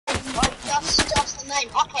name.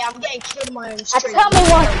 Okay, I'm getting killed in my own And stream. tell me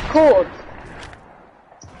what it's called.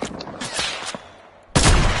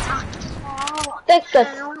 Dexter.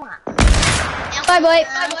 Bye bye.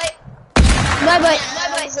 Bye bye.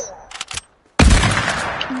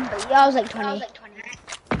 Yeah, I was like 20.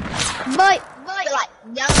 Bye. Bye.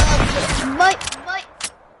 Bye.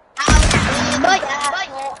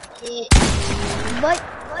 Bye.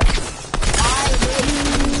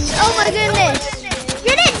 Oh my goodness.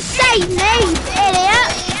 You didn't say name,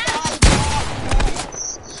 idiot.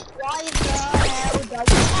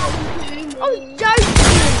 Oh,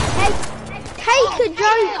 joking. Take a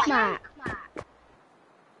joke, Matt.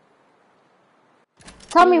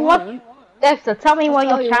 Tell me what, Dexter, tell me what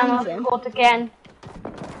your channel is called again.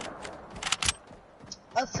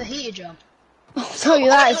 Oh, fajita jump. So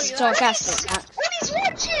that is sarcastic, Matt. What is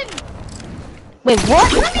watching? Wait,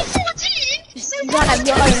 what? What is watching? You gotta have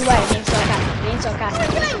your own way of being sarcastic.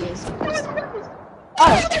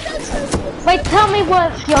 Oh. Wait, tell me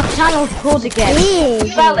what your channel is called again.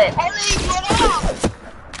 Spell it.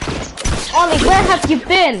 Ollie, where have you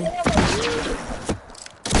been?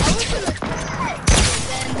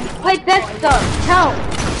 Wait, Dexter,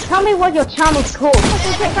 tell me what your channel's called.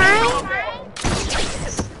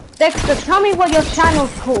 Dexter, tell me what your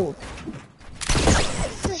channel's called.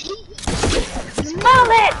 Spell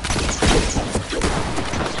it!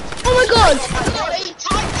 Oh my god!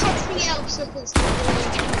 Type something else if it's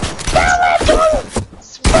Spell it!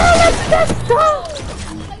 Spell it, Dexter!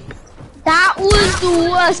 That was the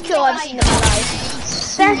worst kill I've seen in my life.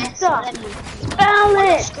 Dexter, spell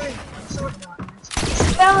it!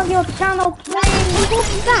 Spell your channel,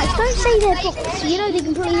 please! Guys, don't say they're bots. You know they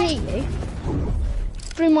can probably hear you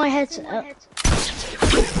through my headset.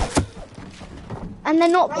 And they're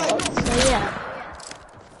not bots, so yeah.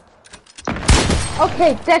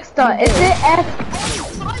 Okay, Dexter, is it F?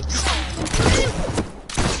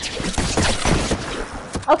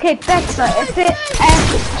 Okay, Dexter, is it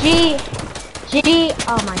FGG?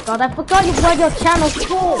 Oh my god, I forgot what your channel's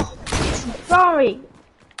called. I'm sorry.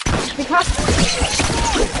 Because...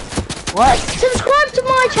 What? Subscribe to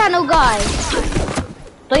my channel, guys.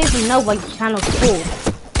 Don't even know what your channel's called.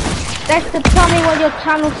 Dexter, tell me what your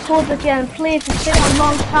channel's called again, please. It's been a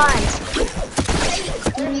long time.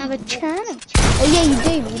 You don't have a channel. Oh yeah, you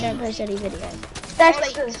do, but you don't post any videos.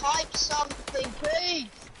 Dexter. Ollie, type something, please.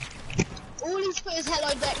 All he's put is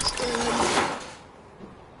hello Dexter.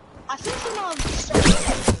 I think he might have stopped.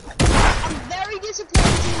 I'm very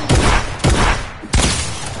disappointed.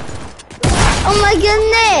 Oh my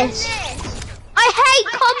goodness! I hate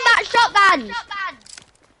combat shotguns!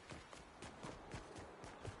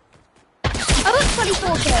 I got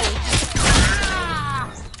 24 kills.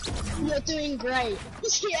 You're doing great.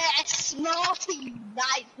 Yes, smarty,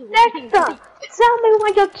 nice. Dexter, tell me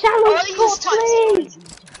what your channel's called, please.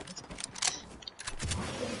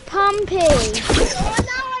 Pumpy. Oh,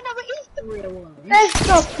 now I know it is the real one.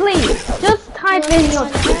 Dexter, please, just type in your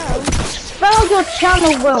spell your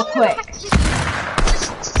channel real quick.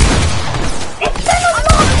 It's been a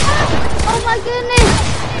long time. Oh my goodness!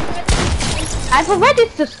 I've already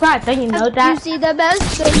subscribed, don't you know that? You see the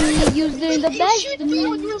best, you're doing the It best. should be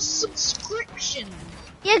on your subscription.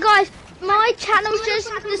 Yeah guys, my channel's just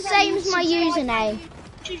the same as my username.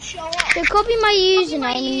 To show up. So copy my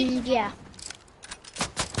username and yeah.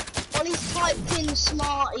 Ollie's typed in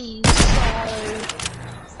Smarties,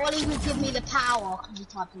 so Ollie will give me the power because he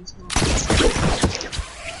typed in Smarties.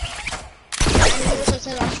 And he also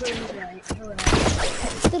said I'm doing great.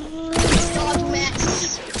 God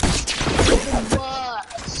mess. The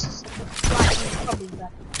worst. Right, he's probably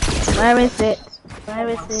better. Where is it? Where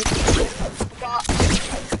is it? But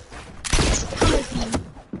come with me.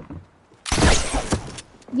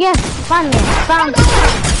 Yes, finally, found it.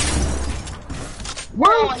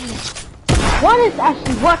 One is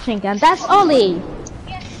actually watching, and that's Ollie.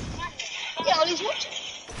 Yeah, Ollie's watching.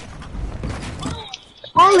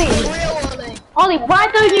 Ollie, Real Ollie. Ollie, why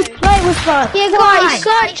don't you play with us? Yeah guys,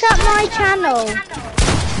 search up my channel.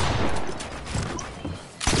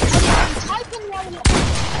 Type in one.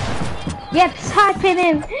 Yeah, type it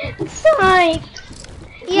in. Type.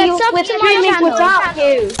 Yeah, sub We're to my streaming channel. without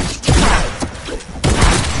you.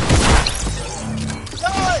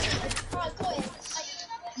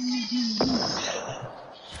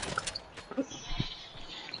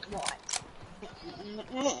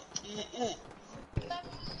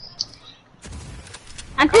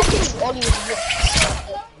 And this is Ollie was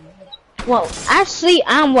well, actually,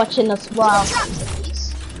 I'm watching as well.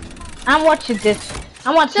 I'm watching this.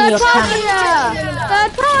 I'm watching your channel.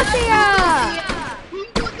 Third party!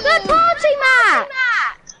 Third party, Matt!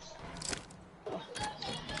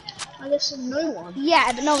 I listened to no one.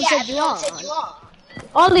 Yeah, but no one said you are.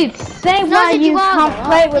 Ollie, say No, why did you you are, can't though,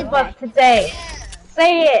 play did with they? us today.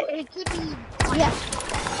 Say it. It could be, Yeah.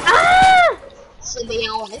 Ah! to be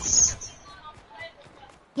honest.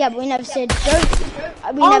 Yeah, but we never said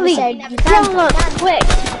don't. We Ollie, never said you tell can't. us quick.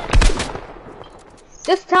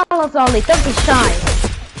 Just tell us, Ollie. Don't be shy.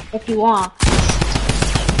 If you are.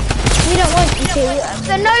 We don't want you to.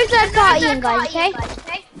 So no third partying, guys. Okay?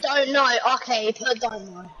 Don't know. Okay, but don't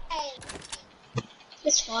know.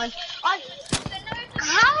 It's fine.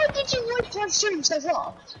 How did you watch my stream so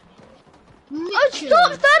far? Oh,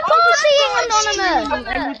 stop third partying, Anonymous!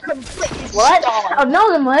 And you completely What? died.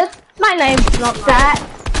 Anonymous? My name's not that.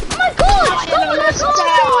 Oh my God! Stop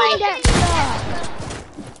third partying, Dexter!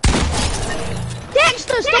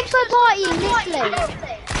 Dexter, stop third partying, literally.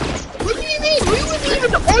 What do you mean? We weren't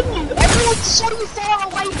even on you. Everyone's so far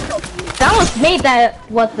away from you. That was me that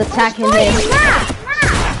was attacking Why you. is that?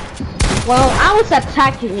 Well, I was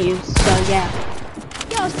attacking you, so yeah.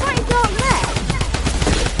 Yo, I was fighting Dark Red.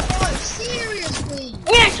 Oh, seriously?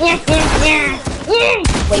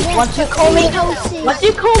 Wait, what you call me? What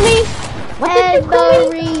you call me? What did you call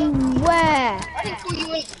me? Everywhere. I didn't call you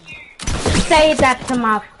anything. Say that to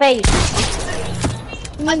my face.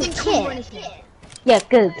 I didn't call you anything. Yeah,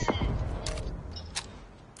 good.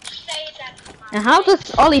 And how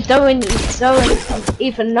does Ollie don't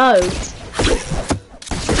even know?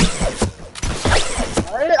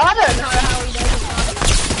 I don't know how he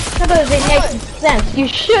knows. That doesn't make sense. You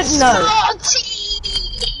should know.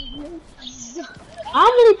 How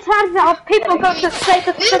many times are people going to say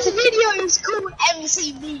the This video is called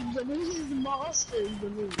MC Memes, and this is mastering the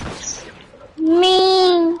memes.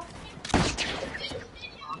 mean? I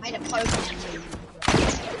made a Pokemon meme.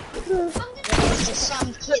 There was just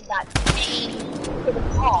some kid that came to the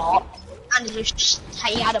park and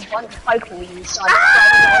he had a bunch of Pokemon and started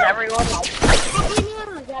throwing on everyone like,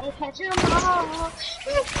 Pokemon, gotta catch 'em all.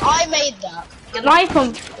 I made that. Right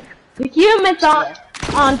from the humans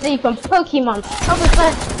aren't even Pokemon. How does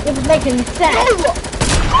that even make any sense? No!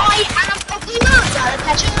 I am Pokemon, gotta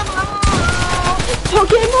catch 'em all.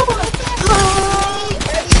 Pokemon!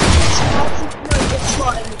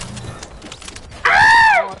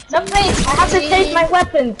 Nothing! I have to change my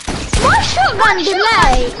weapons. My shotgun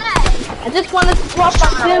delay. I just want to swap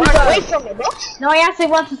my Away boombo. from me, bro. No, I actually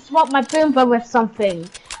want to swap my boombo with something.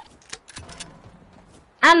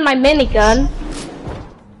 And my minigun.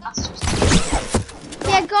 That's just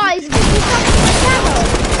Yeah, guys, can you come to my channel?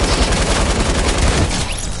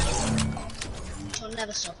 I'll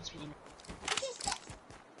never stop this video.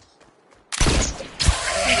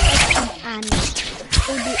 And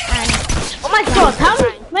we'll do and. Oh my god, how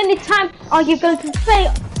many times are you going to say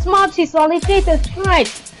Smarties, Ollie? Jesus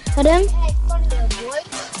Christ. Pardon? Hey, funny little boy.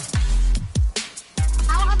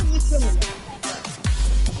 How haven't you killed me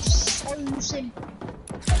yet? So simple.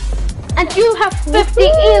 And you have 50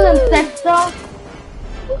 earlings, Dexter.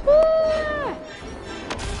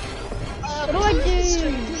 What do I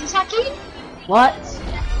do? Kentucky? What?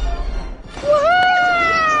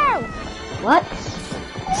 Woohoo! What?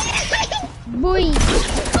 Boy.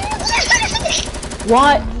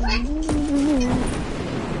 What?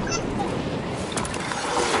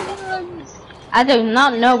 I do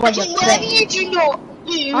not know what you're saying. You do not.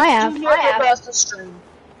 You I have. do not reverse the stream.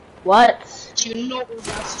 What? Do not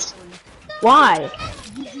reverse the stream. Why?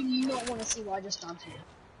 You do not want to see what I just done to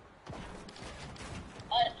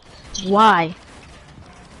you. Why?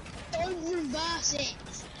 Don't reverse it.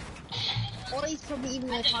 Or he's probably even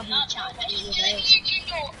going to type in the chat.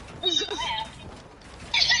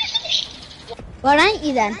 Well, ain't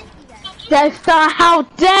you then? Dexter, how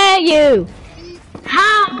dare you?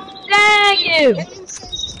 How dare you?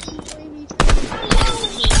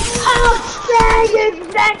 How dare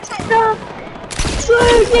you, Dexter? Screw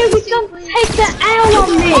you, you don't take the L on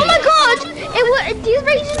me. Oh my god! The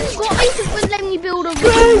reason you got me to was letting me build a Screw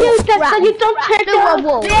you, Dexter, you don't take the a L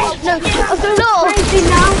wall. on me. No, I'm going crazy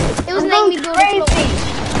now. it was I'm letting me going build a wall. crazy.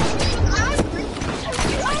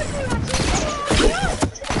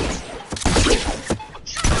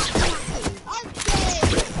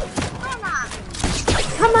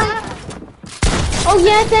 Come on. Oh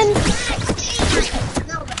yeah, then.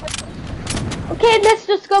 Okay, let's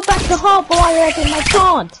just go back to Hub while I reckon my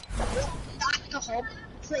god. Back to Hob,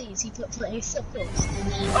 please. He put please. Of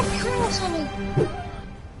course, Ollie.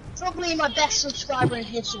 Probably my best subscriber in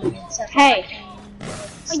history. Hey.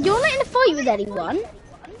 You're not in a fight with anyone.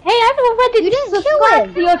 Hey, I've already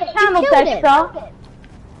subscribed to your channel, killed him. Dexter.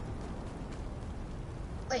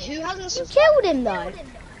 Wait, who hasn't You subscribed? killed him though.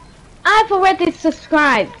 I've already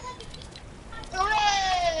subscribed.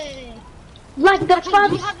 Hooray! Like the Okay, you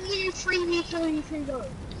first. have new 3v3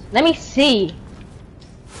 going. Let me see.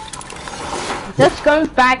 Just go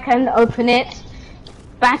back and open it.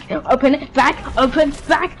 Back, open it, back, open,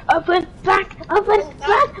 back, open, back, open,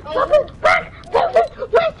 back, open, back, open,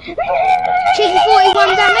 back. Chicken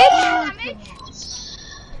 41 damage.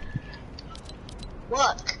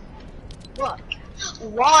 Work.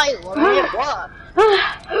 Why won't it work?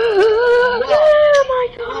 Oh my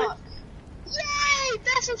god. Yay!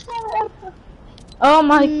 That's a score. Oh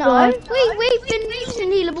my No, god. we've been using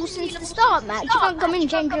healable since the start, Max. You can't come in and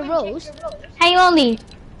change your rules. Hey Ollie,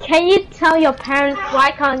 can you tell your parents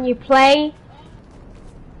why can't you play?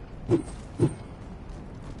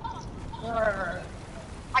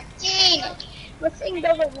 I can't. The thing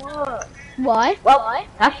doesn't work. Why? Well,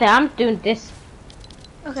 that's it, I'm doing this.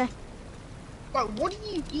 Okay. Bro, what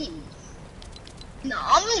do you do? No,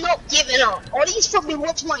 I'm not giving up. Ollie's probably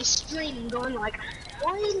watching my stream and going like,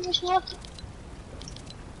 why isn't this working?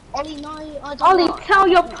 Ollie, no, I don't Ollie, know. tell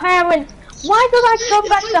your parents, why did I go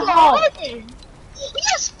back to home?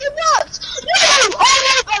 Yes, it works! No!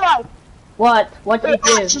 Oh no! What did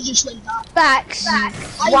you I do? actually just went back.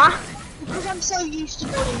 Facts. Why? Because I'm so used to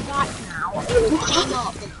going back now, it came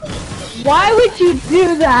up. Why would you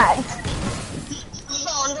do that?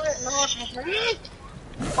 Oh,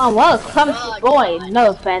 Oh, what a clumsy boy,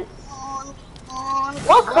 no offense.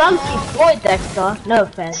 What a clumsy boy, Dexter, no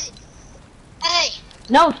offense. Hey!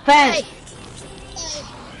 No offense,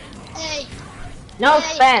 Hey! no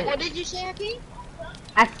Hey! offense. What did you say, Aki?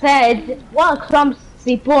 I said, what a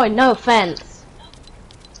clumsy boy, no offense.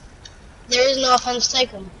 There is no offense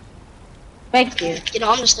taken. Thank you. You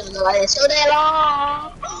know, I'm just gonna go like this all day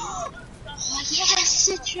long. Oh, yes,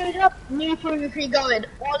 it showed up. New 3v3 going.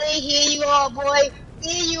 Ollie, here you are, boy.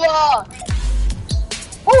 Here you are.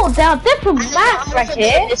 Oh, there are different And maps I'm right also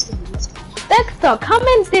here. doing this to you. Dexter, come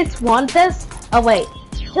in this one. There's. Oh wait.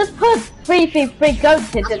 Just put 3v3 go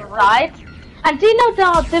to the side. And do you know there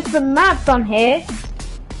are different maps on here?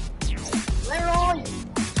 Where are you?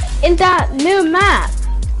 In that new map.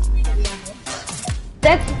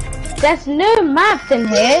 There's new maps in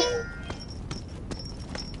here.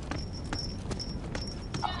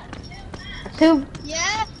 So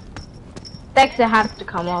Yeah? Dexter has to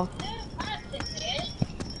come off.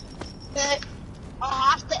 But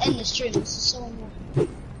I'll have to end the stream. This is so annoying.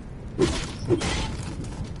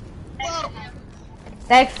 Well,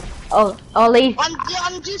 Dex. Oh, Ollie.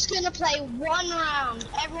 I'm just gonna play one round.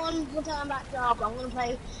 Everyone will turn back to up. I'm gonna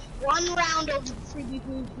play one round of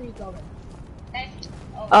 3v3 going.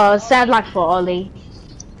 Oh, sad luck for Ollie.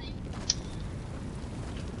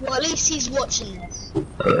 Well, at least he's watching this.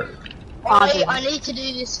 Pardon. I need to do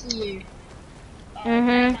this for you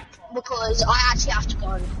because I actually have to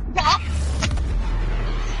go. But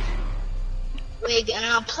we're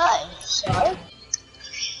gonna play, so.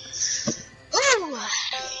 Ooh.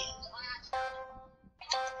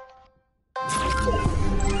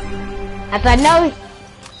 As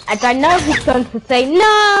I know he's going to say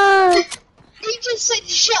no. He just said,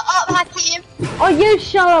 "Shut up, Hakim." Oh, you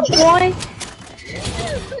shut up, boy.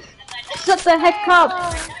 Shut the heck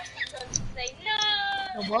up.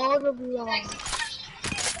 The world of love.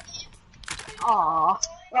 Aww.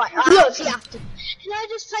 Right, I actually have to. Can I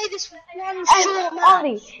just play this one short match?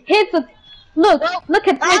 Ollie, here's the look. Well, Look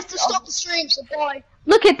at I have to this. stop the stream, so bye.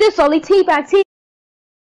 Look at this, Ollie. Teabag.